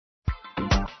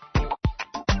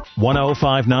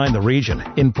1059 The Region,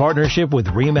 in partnership with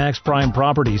RE/MAX Prime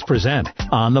Properties, present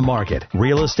On the Market,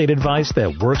 real estate advice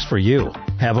that works for you.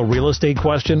 Have a real estate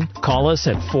question? Call us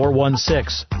at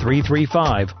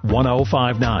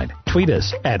 416-335-1059. Tweet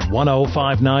us at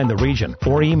 1059 The Region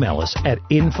or email us at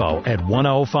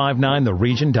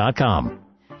info@1059theregion.com.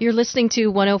 You're listening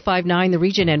to 1059 The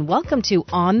Region, and welcome to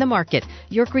On the Market,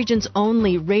 York Region's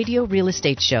only radio real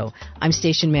estate show. I'm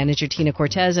station manager Tina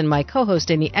Cortez, and my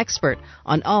co-host and the expert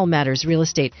on all matters real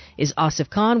estate is Asif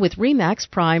Khan with RE/MAX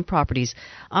Prime Properties.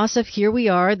 Asif, here we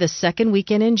are, the second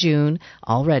weekend in June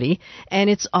already, and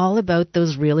it's all about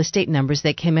those real estate numbers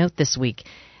that came out this week.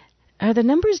 Are the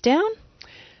numbers down?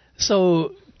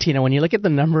 So, Tina, when you look at the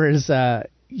numbers,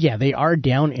 they are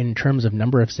down in terms of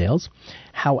number of sales.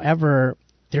 However,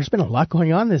 there's been a lot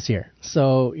going on this year.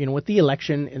 So, with the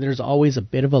election, there's always a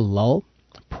bit of a lull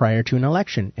prior to an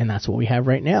election, and that's what we have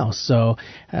right now. So,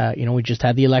 we just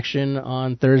had the election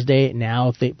on Thursday.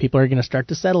 Now people are going to start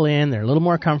to settle in. They're a little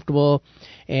more comfortable,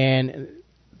 and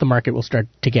the market will start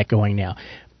to get going now.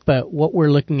 But what we're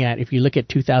looking at, if you look at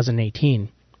 2018,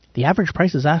 the average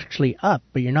price is actually up,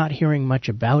 but you're not hearing much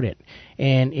about it.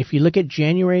 And if you look at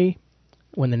January,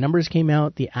 when the numbers came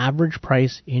out, the average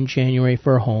price in January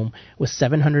for a home was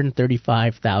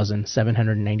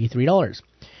 $735,793.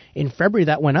 In February,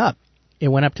 that went up. It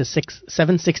went up to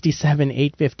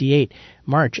 $767,858.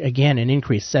 March, again, an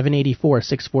increase,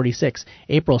 $784,646.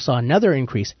 April saw another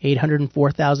increase,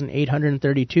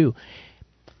 $804,832.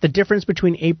 The difference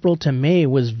between April to May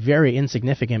was very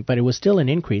insignificant, but it was still an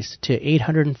increase to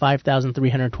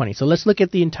 $805,320. So let's look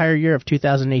at the entire year of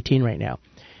 2018 right now.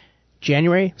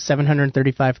 January,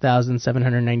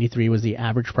 $735,793 was the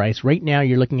average price. Right now,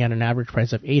 you're looking at an average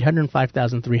price of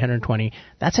 $805,320.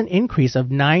 That's an increase of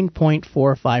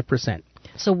 9.45%.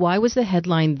 So why was the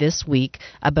headline this week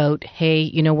about, hey,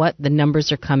 you know what, the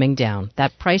numbers are coming down?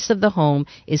 That price of the home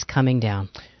is coming down.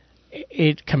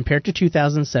 It compared to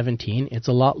 2017, it's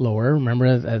a lot lower.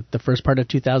 Remember, the first part of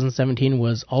 2017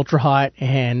 was ultra hot,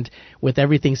 and with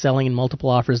everything selling in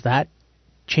multiple offers, that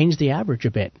changed the average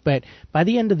a bit. But by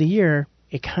the end of the year,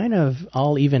 it kind of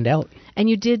all evened out. And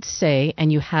you did say,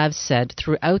 and you have said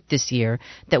throughout this year,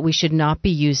 that we should not be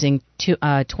using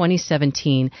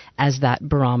 2017 as that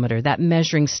barometer, that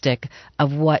measuring stick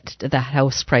of what the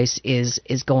house price is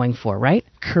going for, right?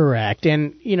 Correct.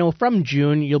 And, from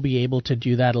June, you'll be able to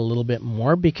do that a little bit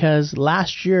more, because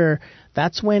last year,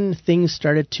 that's when things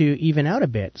started to even out a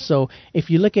bit. So if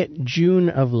you look at June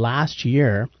of last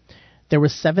year, there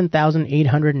was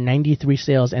 7,893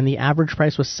 sales, and the average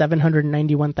price was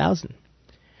 $791,000.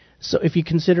 So if you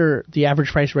consider the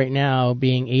average price right now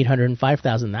being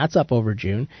 $805,000, that's up over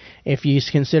June. If you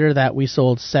consider that we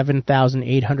sold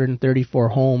 7,834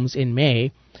 homes in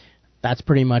May, that's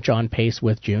pretty much on pace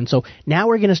with June. So now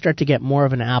we're going to start to get more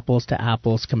of an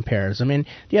apples-to-apples comparison. And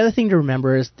the other thing to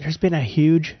remember is there's been a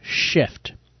huge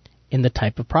shift in the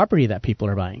type of property that people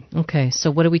are buying. Okay,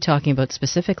 so what are we talking about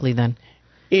specifically then?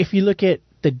 If you look at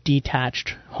the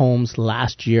detached homes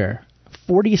last year,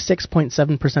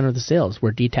 46.7% of the sales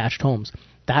were detached homes.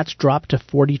 That's dropped to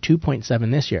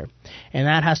 42.7% this year. And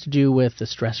that has to do with the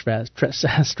stress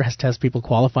test, people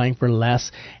qualifying for less,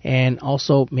 and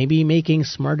also maybe making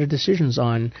smarter decisions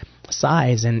on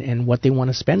size and what they want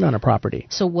to spend on a property.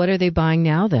 So what are they buying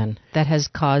now then that has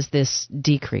caused this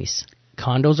decrease?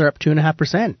 Condos are up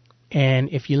 2.5%. And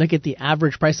if you look at the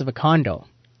average price of a condo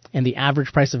and the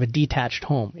average price of a detached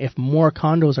home, if more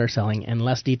condos are selling and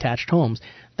less detached homes,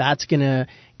 that's going to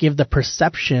give the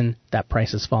perception that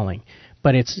price is falling.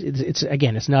 But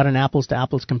it's not an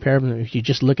apples-to-apples comparison. If you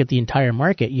just look at the entire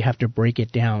market, you have to break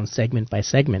it down segment by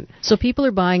segment. So people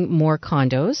are buying more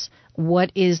condos.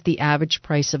 What is the average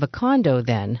price of a condo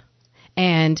then?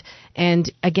 And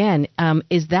again,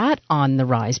 is that on the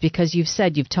rise? Because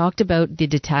you've talked about the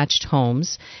detached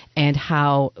homes and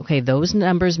how, those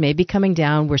numbers may be coming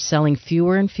down. We're selling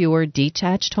fewer and fewer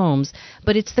detached homes,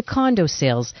 but it's the condo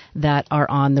sales that are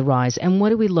on the rise. And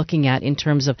what are we looking at in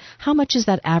terms of how much is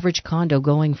that average condo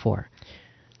going for?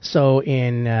 So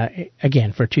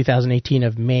for 2018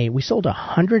 of May, we sold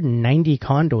 190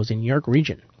 condos in York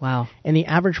Region. Wow. And the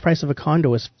average price of a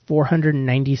condo is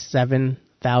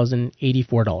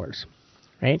 $497,084,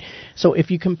 right? So if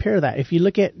you compare that, if you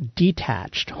look at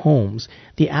detached homes,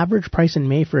 the average price in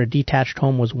May for a detached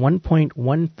home was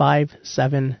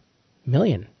 $1.157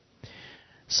 million.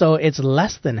 So it's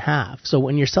less than half. So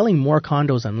when you're selling more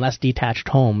condos and less detached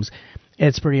homes,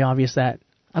 it's pretty obvious that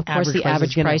of course, the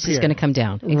average price is going to come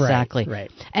down. Exactly.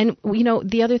 Right. And,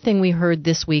 the other thing we heard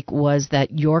this week was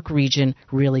that York Region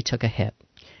really took a hit.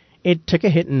 it took a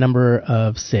hit in number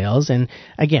of sales. And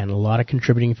again, a lot of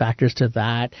contributing factors to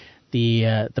that.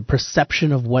 The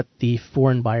perception of what the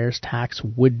foreign buyers tax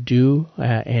would do,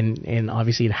 and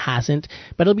obviously it hasn't.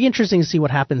 But it'll be interesting to see what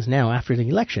happens now after the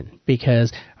election,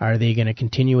 because are they going to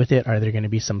continue with it? Are there going to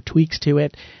be some tweaks to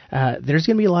it? There's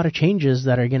going to be a lot of changes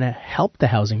that are going to help the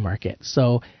housing market.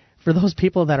 So for those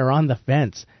people that are on the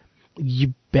fence,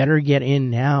 you better get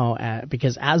in now,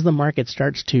 because as the market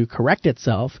starts to correct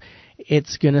itself,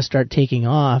 it's going to start taking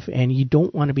off, and you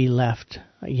don't want to be left,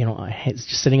 just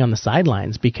sitting on the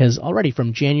sidelines, because already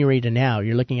from January to now,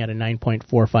 you're looking at a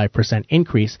 9.45%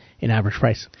 increase in average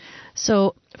price.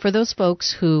 So for those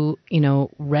folks who,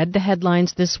 read the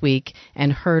headlines this week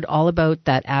and heard all about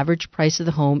that average price of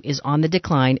the home is on the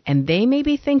decline, and they may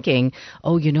be thinking,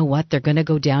 oh, you know what, they're going to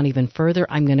go down even further,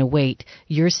 I'm going to wait.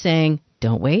 You're saying,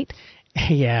 don't wait?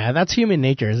 Yeah, that's human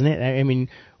nature, isn't it? I mean,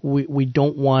 we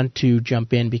don't want to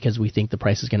jump in because we think the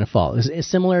price is going to fall. It's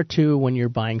similar to when you're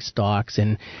buying stocks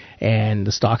and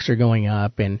the stocks are going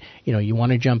up, and you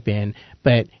want to jump in,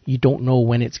 but you don't know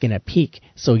when it's going to peak,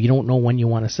 so you don't know when you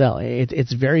want to sell.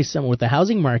 It's very similar with the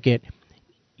housing market.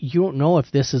 You don't know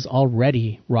if this is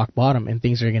already rock bottom and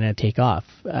things are going to take off.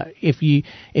 If you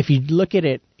look at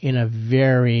it in a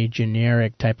very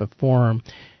generic type of form,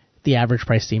 the average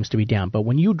price seems to be down. But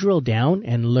when you drill down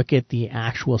and look at the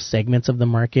actual segments of the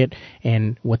market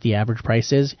and what the average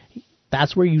price is,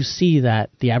 that's where you see that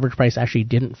the average price actually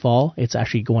didn't fall. It's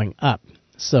actually going up.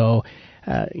 So,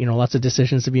 lots of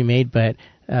decisions to be made, but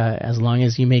as long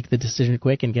as you make the decision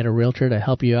quick and get a realtor to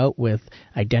help you out with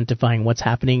identifying what's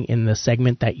happening in the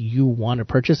segment that you want to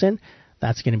purchase in,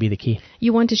 that's going to be the key.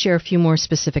 You want to share a few more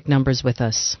specific numbers with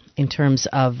us in terms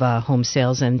of home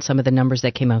sales and some of the numbers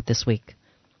that came out this week.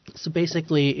 So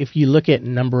basically, if you look at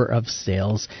number of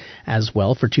sales as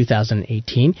well for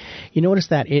 2018, you notice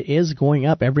that it is going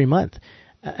up every month.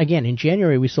 Again, in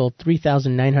January, we sold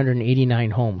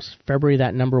 3,989 homes. February,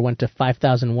 that number went to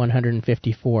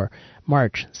 5,154.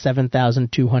 March,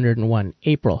 7,201.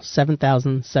 April,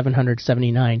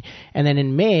 7,779. And then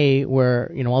in May,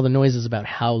 where all the noise is about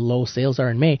how low sales are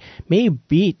in May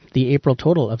beat the April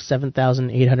total of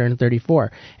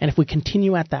 7,834. And if we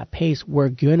continue at that pace, we're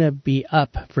going to be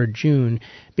up for June,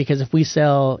 because if we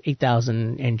sell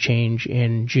 8,000 and change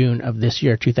in June of this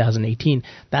year, 2018,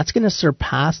 that's going to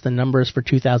surpass the numbers for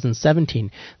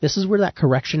 2017. This is where that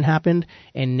correction happened,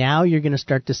 and now you're going to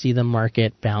start to see the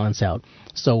market balance out.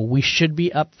 So we should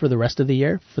be up for the rest of the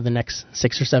year. For the next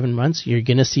 6 or 7 months, you're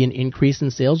going to see an increase in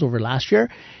sales over last year,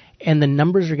 and the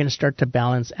numbers are going to start to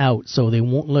balance out, so they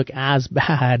won't look as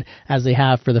bad as they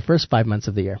have for the first 5 months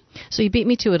of the year. So you beat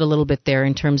me to it a little bit there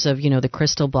in terms of, the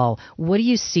crystal ball. What do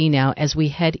you see now as we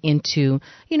head into,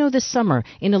 the summer?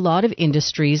 In a lot of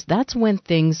industries, that's when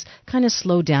things kind of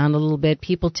slow down a little bit.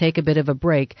 People take a bit of a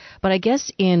break. But I guess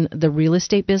in the real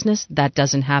estate business, that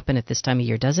doesn't happen at this time of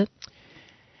year, does it?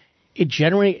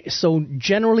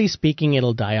 Generally speaking,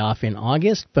 it'll die off in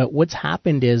August, but what's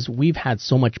happened is we've had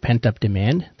so much pent-up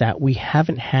demand that we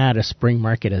haven't had a spring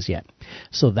market as yet.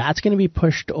 So that's going to be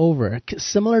pushed over,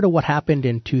 similar to what happened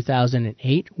in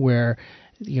 2008, where,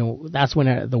 that's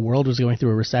when the world was going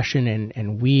through a recession,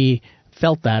 and we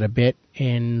felt that a bit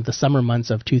in the summer months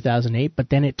of 2008, but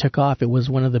then it took off. It was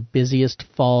one of the busiest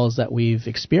falls that we've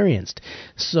experienced.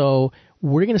 So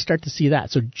we're going to start to see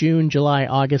that. So June, July,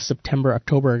 August, September,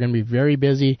 October are going to be very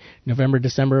busy. November,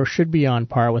 December should be on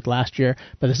par with last year.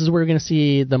 But this is where we're going to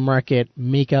see the market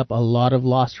make up a lot of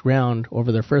lost ground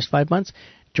over their first 5 months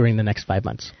during the next 5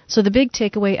 months. So the big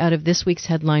takeaway out of this week's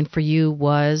headline for you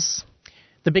was?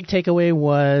 The big takeaway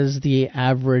was the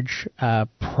average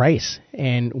price.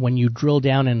 And when you drill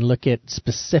down and look at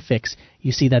specifics,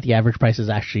 you see that the average price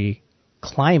is actually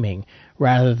climbing,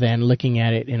 rather than looking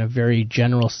at it in a very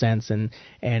general sense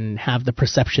and have the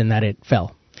perception that it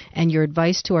fell. And your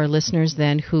advice to our listeners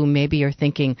then who maybe are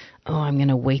thinking, I'm going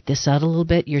to wait this out a little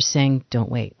bit, you're saying don't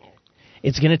wait.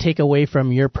 It's going to take away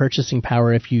from your purchasing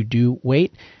power if you do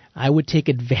wait. I would take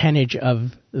advantage of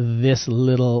this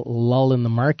little lull in the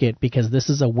market, because this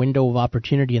is a window of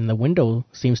opportunity, and the window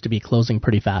seems to be closing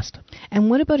pretty fast.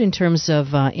 And what about in terms of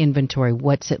inventory?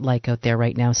 What's it like out there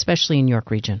right now, especially in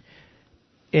York Region?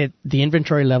 The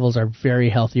inventory levels are very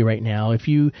healthy right now.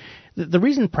 The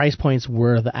reason price points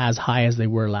were as high as they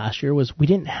were last year was we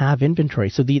didn't have inventory.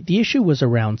 So the issue was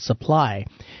around supply.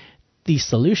 The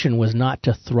solution was not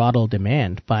to throttle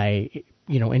demand by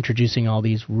introducing all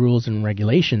these rules and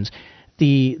regulations.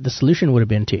 The solution would have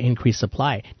been to increase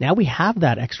supply. Now we have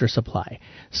that extra supply.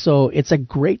 So it's a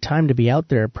great time to be out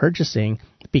there purchasing,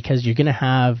 because you're going to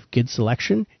have good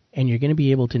selection, and you're going to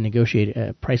be able to negotiate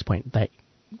a price point that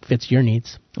fits your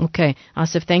needs. Okay.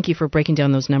 Asif, thank you for breaking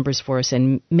down those numbers for us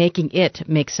and making it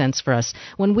make sense for us.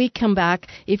 When we come back,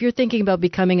 if you're thinking about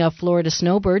becoming a Florida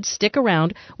snowbird, stick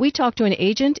around. We talk to an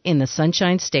agent in the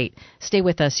Sunshine State. Stay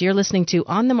with us. You're listening to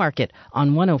On the Market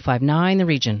on 105.9 The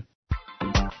Region.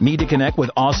 Need to connect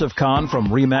with Asif Khan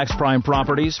from RE/MAX Prime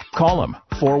Properties? Call him,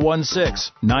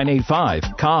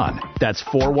 416-985-KHAN. That's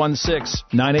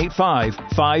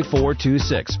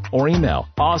 416-985-5426. Or email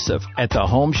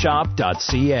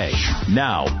asif@thehomeshop.ca.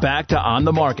 Now, back to On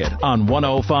the Market on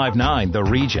 105.9 The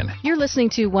Region. You're listening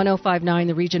to 105.9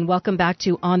 The Region. Welcome back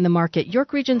to On the Market,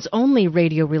 York Region's only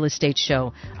radio real estate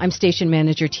show. I'm station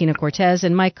manager Tina Cortez,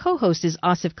 and my co-host is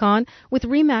Asif Khan with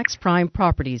RE/MAX Prime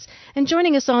Properties. And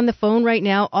joining us on the phone right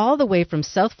now, all the way from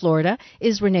South Florida,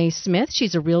 is Renee Smith.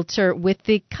 She's a realtor with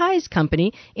the Kai's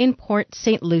Company in Port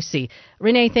St. Lucie.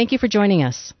 Renee, thank you for joining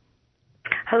us.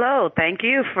 Hello. Thank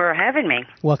you for having me.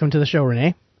 Welcome to the show,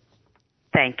 Renee.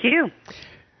 Thank you.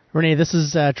 Renee, this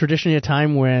is traditionally a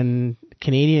time when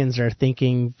Canadians are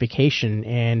thinking vacation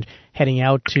and heading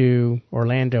out to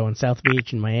Orlando and South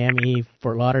Beach and Miami,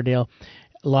 Fort Lauderdale,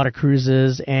 a lot of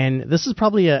cruises. And this is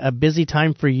probably a busy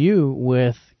time for you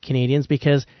with Canadians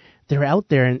because they're out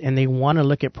there and they want to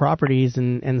look at properties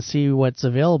and see what's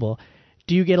available.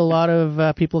 Do you get a lot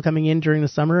of people coming in during the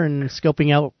summer and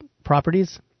scoping out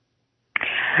properties?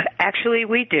 Actually,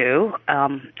 we do.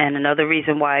 And another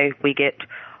reason why we get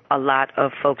a lot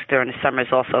of folks during the summer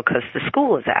is also because the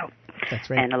school is out. That's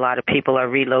right. And a lot of people are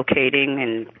relocating,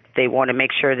 and they want to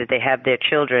make sure that they have their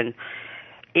children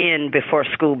in before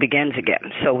school begins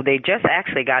again. So they just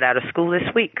actually got out of school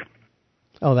this week.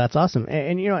 Oh, that's awesome.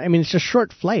 And you know, I mean, it's a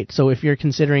short flight. So if you're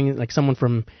considering like someone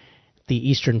from the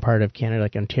eastern part of Canada,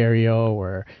 like Ontario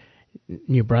or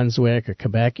New Brunswick or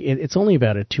Quebec, it's only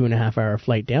about a 2.5-hour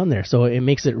flight down there. So it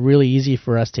makes it really easy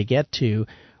for us to get to.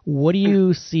 What do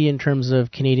you see in terms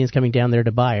of Canadians coming down there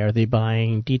to buy? Are they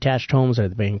buying detached homes? Are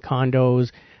they buying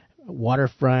condos,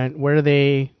 waterfront? Where are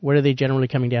they generally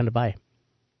coming down to buy?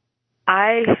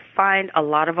 I find a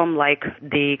lot of them like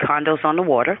the condos on the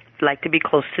water, like to be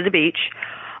close to the beach.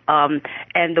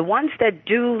 And the ones that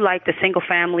do like the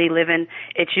single-family living,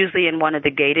 it's usually in one of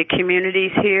the gated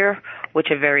communities here,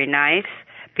 which are very nice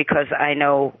because I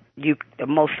know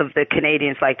most of the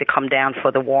Canadians like to come down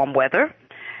for the warm weather.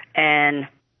 And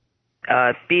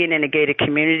being in a gated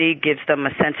community gives them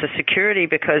a sense of security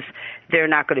because they're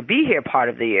not going to be here part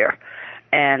of the year.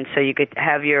 And so you could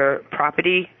have your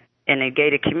property in a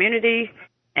gated community,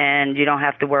 and you don't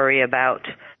have to worry about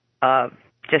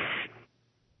just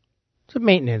so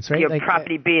maintenance, right? Your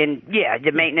property being,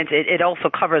 the maintenance. It also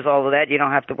covers all of that. You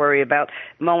don't have to worry about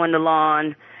mowing the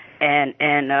lawn and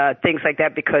things like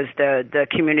that because the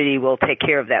community will take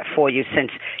care of that for you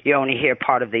since you're only here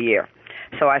part of the year.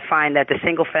 So I find that the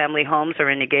single-family homes are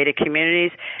in the gated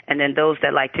communities, and then those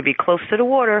that like to be close to the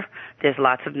water, there's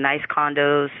lots of nice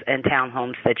condos and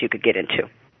townhomes that you could get into.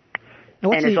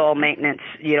 And it's all maintenance.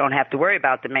 You don't have to worry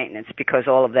about the maintenance because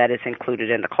all of that is included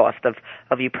in the cost of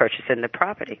you purchasing the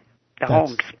property,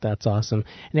 homes. That's awesome.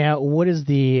 Now, what is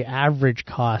the average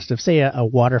cost of, say, a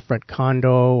waterfront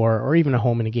condo or even a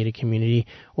home in a gated community?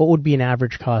 What would be an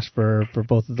average cost for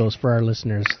both of those for our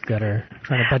listeners that are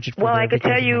trying to budget for Well, their I could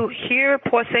tell you here,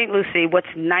 Port St. Lucie,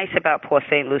 what's nice about Port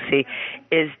St. Lucie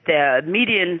is the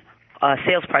median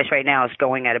sales price right now is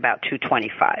going at about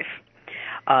 $225.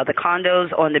 The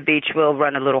condos on the beach will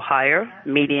run a little higher.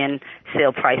 Median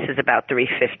sale price is about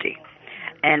 $350.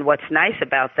 And what's nice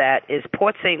about that is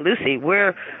Port St. Lucie,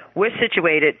 we're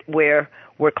situated where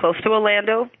we're close to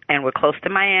Orlando and we're close to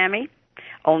Miami,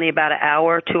 only about an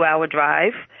hour, 2-hour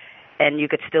drive, and you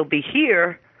could still be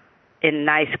here in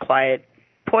nice, quiet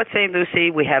Port St.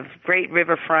 Lucie. We have great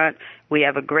riverfront. We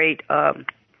have a great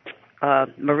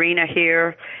marina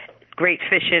here, great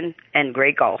fishing, and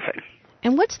great golfing.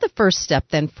 And what's the first step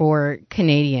then for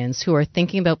Canadians who are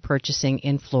thinking about purchasing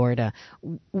in Florida?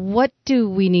 What do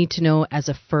we need to know as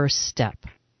a first step?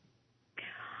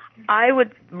 I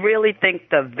would really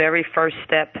think the very first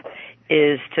step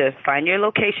is to find your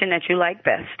location that you like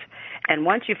best. And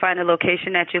once you find a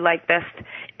location that you like best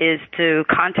is to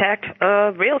contact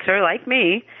a realtor like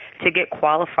me to get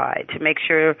qualified, to make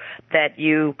sure that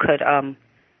you could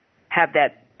have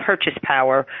that purchase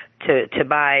power to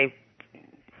buy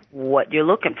what you're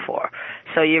looking for.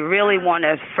 So you really want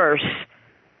to first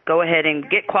go ahead and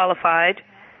get qualified,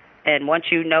 and once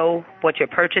you know what your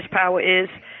purchase power is,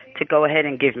 to go ahead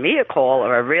and give me a call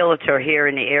or a realtor here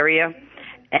in the area,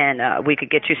 and we could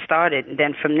get you started. And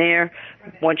then from there,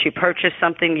 once you purchase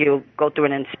something, you'll go through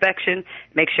an inspection,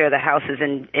 make sure the house is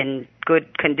in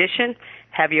good condition,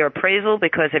 have your appraisal,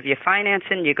 because if you're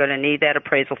financing, you're going to need that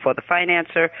appraisal for the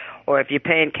financer, or if you're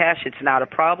paying cash, it's not a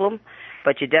problem,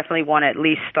 but you definitely want to at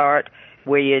least start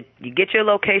where you get your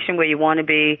location where you want to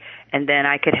be, and then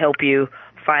I could help you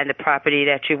find the property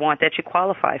that you want, that you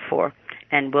qualify for,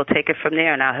 and we'll take it from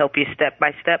there, and I'll help you step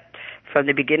by step from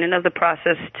the beginning of the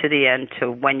process to the end, to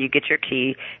when you get your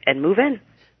key and move in.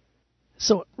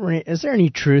 So, Renee, is there any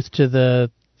truth to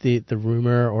the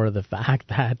rumor or the fact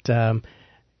that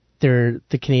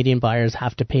the Canadian buyers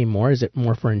have to pay more? Is it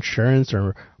more for insurance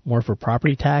or more for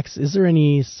property tax? Is there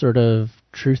any sort of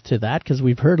truth to that? Because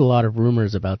we've heard a lot of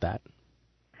rumors about that.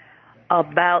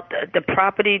 About the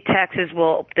property taxes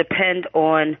will depend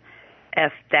on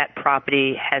if that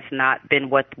property has not been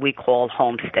what we call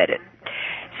homesteaded.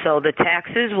 So the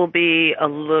taxes will be a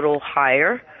little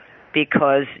higher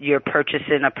because you're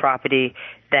purchasing a property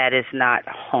that is not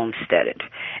homesteaded.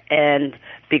 And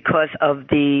because of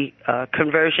the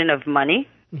conversion of money,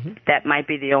 that might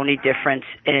be the only difference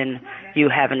in you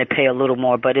having to pay a little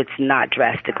more, but it's not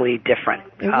drastically different,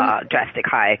 drastic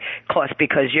high cost,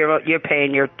 because you're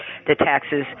paying the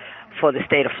taxes for the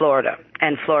state of Florida,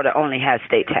 and Florida only has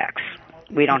state tax.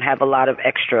 We don't have a lot of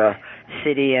extra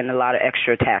city and a lot of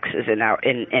extra taxes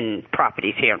in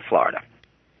properties here in Florida.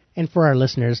 And for our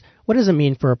listeners, what does it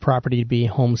mean for a property to be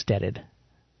homesteaded?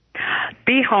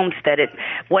 Be homesteaded.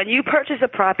 When you purchase a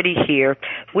property here,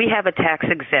 we have a tax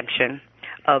exemption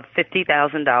of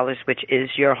 $50,000, which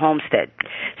is your homestead.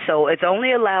 So it's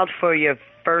only allowed for your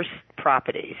first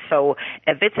property. So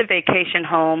if it's a vacation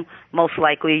home, most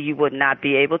likely you would not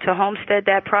be able to homestead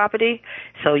that property,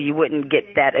 so you wouldn't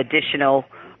get that additional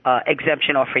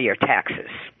exemption off for your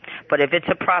taxes. But if it's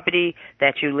a property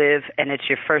that you live and it's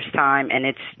your first time and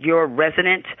it's your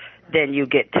resident, then you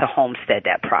get to homestead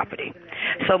that property.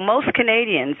 So most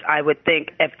Canadians, I would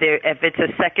think, if it's a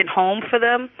second home for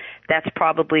them, that's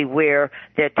probably where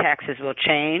their taxes will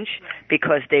change,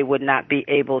 because they would not be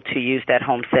able to use that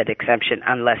homestead exemption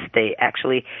unless they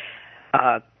actually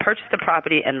purchase the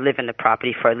property and live in the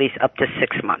property for at least up to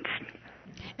 6 months.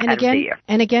 And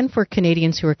again, for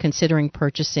Canadians who are considering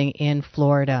purchasing in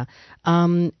Florida,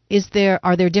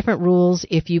 are there different rules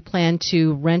if you plan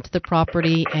to rent the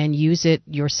property and use it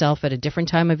yourself at a different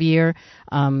time of year?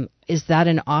 Is that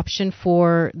an option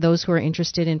for those who are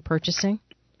interested in purchasing?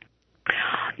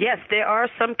 Yes, there are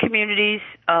some communities,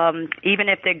 even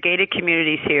if they're gated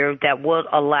communities here, that will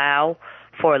allow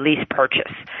for a lease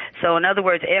purchase. So in other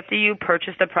words, after you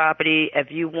purchase the property,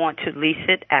 if you want to lease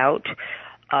it out,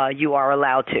 you are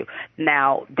allowed to.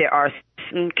 Now, there are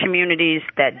some communities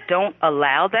that don't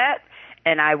allow that,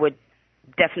 and I would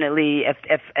definitely,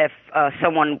 if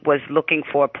someone was looking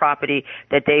for a property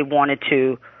that they wanted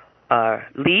to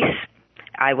lease,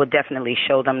 I would definitely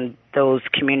show them those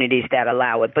communities that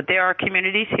allow it. But there are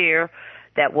communities here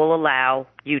that will allow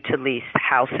you to lease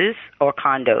houses or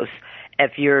condos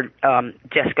if you're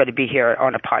just going to be here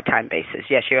on a part-time basis.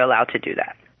 Yes, you're allowed to do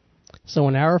that. So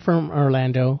an hour from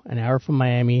Orlando, an hour from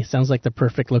Miami, sounds like the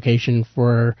perfect location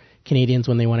for Canadians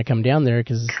when they want to come down there,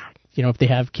 because, you know, if they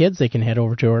have kids, they can head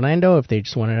over to Orlando. If they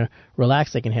just want to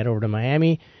relax, they can head over to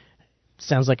Miami.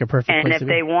 Sounds like a perfect place to be. And if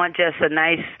they want just a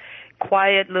nice,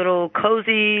 quiet, little,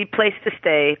 cozy place to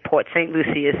stay, Port St.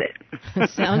 Lucie is it.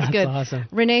 Sounds good. Awesome.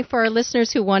 Renee, for our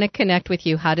listeners who want to connect with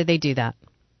you, how do they do that?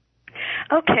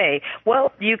 Okay.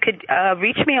 Well, you could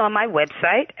reach me on my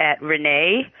website at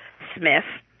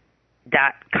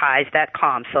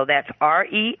reneesmith.keyes.com. So that's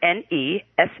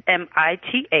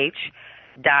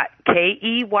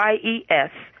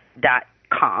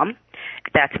RENESMITH.KEYES.com.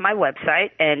 That's my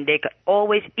website, and they could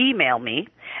always email me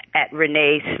at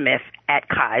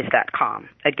reneesmith@keyes.com.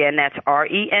 Again, that's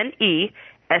RENESMITH@Keyes,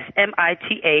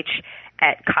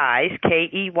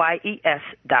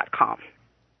 KEYES.com.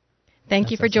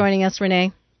 Thank you for joining us,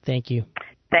 Renee. Thank you.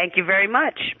 Thank you very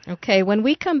much. Okay, when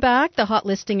we come back, the hot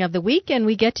listing of the week, and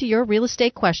we get to your real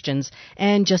estate questions.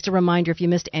 And just a reminder, if you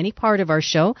missed any part of our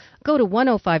show, go to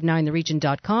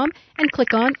 1059theregion.com and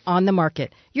click on the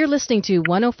Market. You're listening to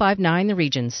 1059 The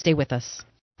Region. Stay with us.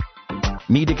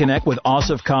 Need to connect with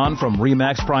Asif Khan from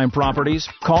RE/MAX Prime Properties?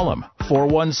 Call him,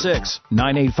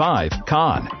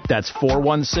 416-985-KHAN. That's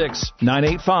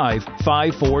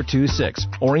 416-985-5426.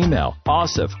 Or email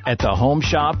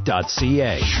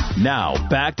asif@thehomeshop.ca. Now,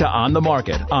 back to On the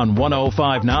Market on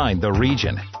 1059 The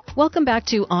Region. Welcome back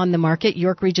to On the Market,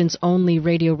 York Region's only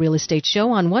radio real estate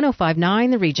show on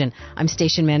 1059 The Region. I'm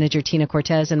station manager Tina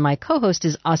Cortez, and my co-host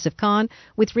is Asif Khan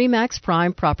with RE/MAX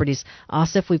Prime Properties.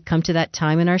 Asif, we've come to that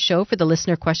time in our show for the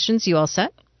listener questions. You all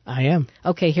set? I am.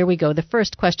 Okay, here we go. The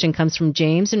first question comes from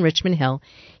James in Richmond Hill.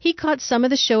 He caught some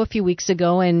of the show a few weeks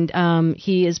ago, and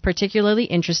he is particularly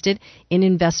interested in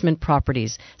investment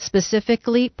properties,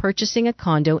 specifically purchasing a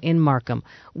condo in Markham.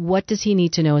 What does he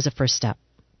need to know as a first step?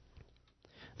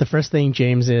 The first thing,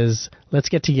 James, is let's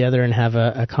get together and have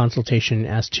a consultation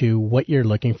as to what you're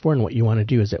looking for and what you want to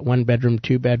do. Is it 1 bedroom,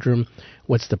 2 bedroom?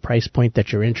 What's the price point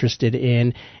that you're interested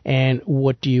in? And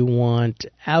what do you want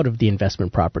out of the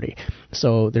investment property?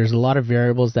 So there's a lot of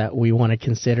variables that we want to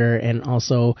consider, and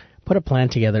also put a plan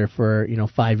together for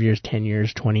 5 years, 10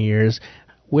 years, 20 years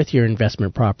with your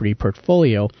investment property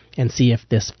portfolio and see if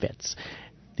this fits.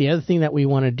 The other thing that we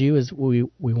want to do is we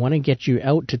want to get you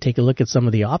out to take a look at some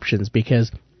of the options,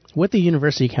 because with the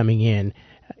university coming in,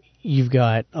 you've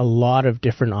got a lot of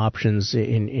different options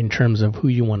in terms of who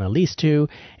you want to lease to,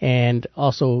 and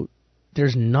also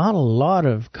there's not a lot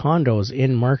of condos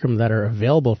in Markham that are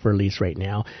available for lease right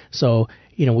now. So,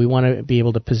 we want to be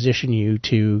able to position you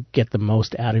to get the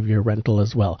most out of your rental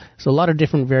as well. So a lot of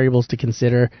different variables to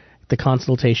consider. The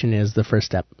consultation is the first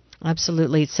step.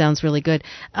 Absolutely. It sounds really good.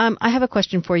 I have a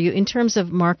question for you. In terms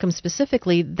of Markham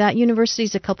specifically, that university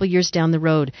is a couple years down the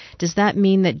road. Does that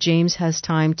mean that James has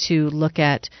time to look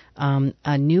at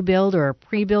a new build or a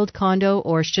pre-build condo,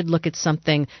 or should look at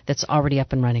something that's already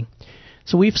up and running?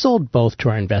 So we've sold both to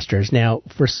our investors. Now,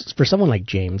 for someone like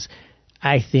James,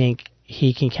 I think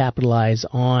he can capitalize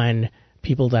on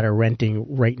people that are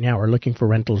renting right now or looking for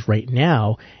rentals right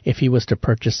now if he was to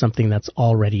purchase something that's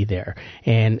already there.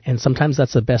 And sometimes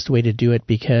that's the best way to do it,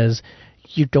 because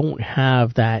you don't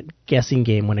have that guessing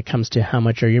game when it comes to how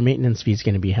much are your maintenance fees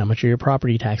going to be, how much are your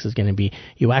property taxes going to be.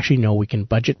 You actually know we can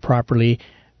budget properly,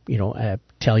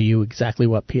 tell you exactly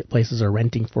what places are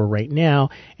renting for right now,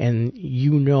 and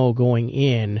going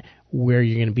in where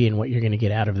you're going to be and what you're going to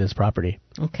get out of this property.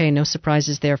 Okay, no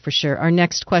surprises there for sure. Our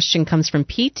next question comes from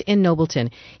Pete in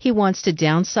Nobleton. He wants to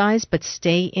downsize but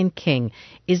stay in King.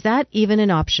 Is that even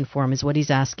an option for him, is what he's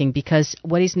asking, because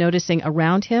what he's noticing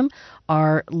around him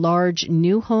are large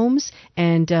new homes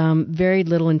and very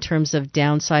little in terms of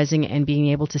downsizing and being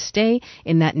able to stay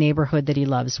in that neighborhood that he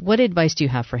loves. What advice do you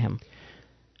have for him?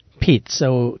 Pete,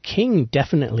 so King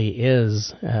definitely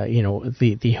is,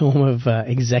 the home of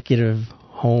executive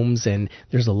homes, and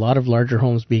there's a lot of larger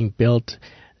homes being built.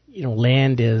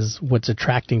 Land is what's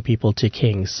attracting people to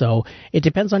King. So it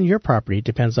depends on your property. It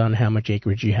depends on how much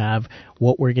acreage you have,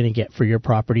 what we're going to get for your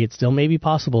property. It still may be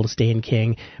possible to stay in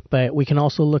King, but we can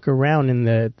also look around in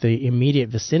the immediate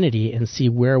vicinity and see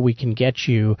where we can get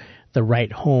you the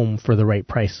right home for the right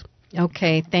price.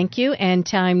 Okay, thank you. And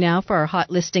time now for our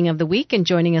hot listing of the week. And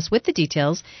joining us with the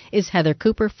details is Heather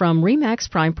Cooper from RE/MAX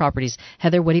Prime Properties.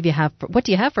 Heather, what do you have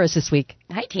for us this week?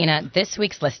 Hi, Tina. This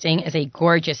week's listing is a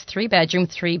gorgeous 3-bedroom,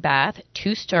 3-bath,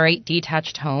 2-story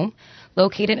detached home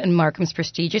located in Markham's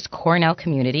prestigious Cornell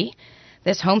community.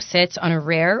 This home sits on a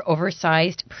rare,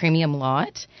 oversized premium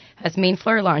lot, has main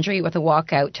floor laundry with a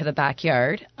walkout to the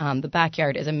backyard. The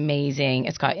backyard is amazing.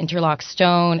 It's got interlock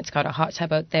stone. It's got a hot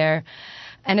tub out there.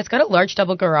 And it's got a large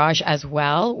double garage as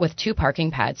well with 2 parking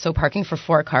pads, so parking for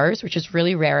 4 cars, which is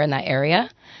really rare in that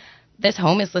area. This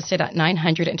home is listed at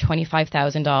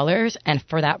 $925,000, and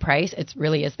for that price, it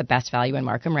really is the best value in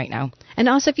Markham right now. And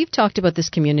Asif, you've talked about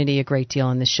this community a great deal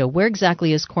on this show. Where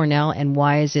exactly is Cornell, and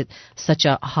why is it such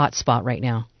a hot spot right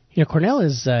now? Cornell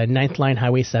is 9th Line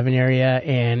Highway 7 area,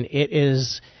 and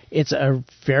it's a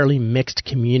fairly mixed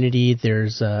community.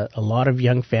 There's a lot of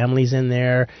young families in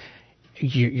there.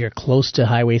 You're close to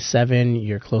Highway 7,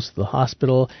 you're close to the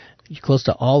hospital, you're close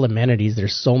to all amenities.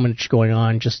 There's so much going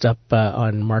on just up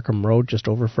on Markham Road, just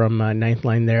over from 9th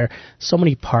Line there. So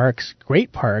many parks,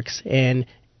 great parks, and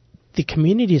the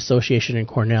community association in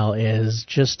Cornell is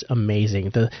just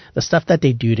amazing. The stuff that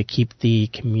they do to keep the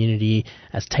community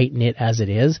as tight-knit as it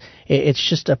is, it's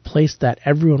just a place that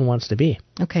everyone wants to be.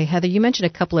 Okay, Heather, you mentioned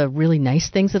a couple of really nice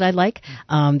things that I like,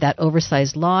 that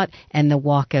oversized lot and the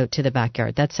walkout to the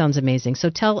backyard. That sounds amazing. So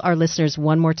tell our listeners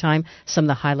one more time some of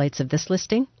the highlights of this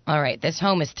listing. All right, this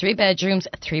home is 3 bedrooms,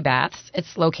 3 baths.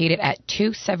 It's located at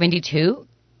 272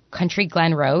 Country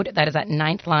Glen Road. That is at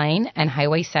 9th Line and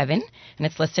Highway 7, and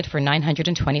it's listed for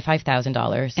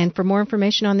 $925,000. And for more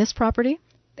information on this property?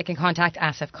 They can contact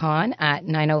Asif Khan at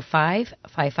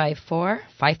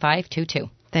 905-554-5522.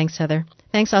 Thanks, Heather.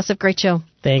 Thanks, Asif. Great show.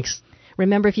 Thanks.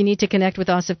 Remember, if you need to connect with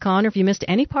Asif Khan or if you missed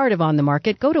any part of On the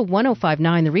Market, go to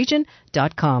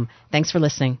 1059theregion.com. Thanks for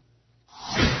listening.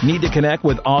 Need to connect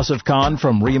with Asif Khan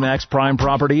from RE/MAX Prime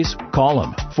Properties? Call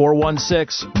him,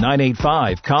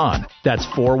 416-985-KHAN. That's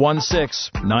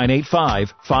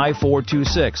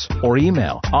 416-985-5426. Or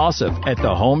email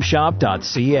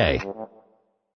asif@thehomeshop.ca.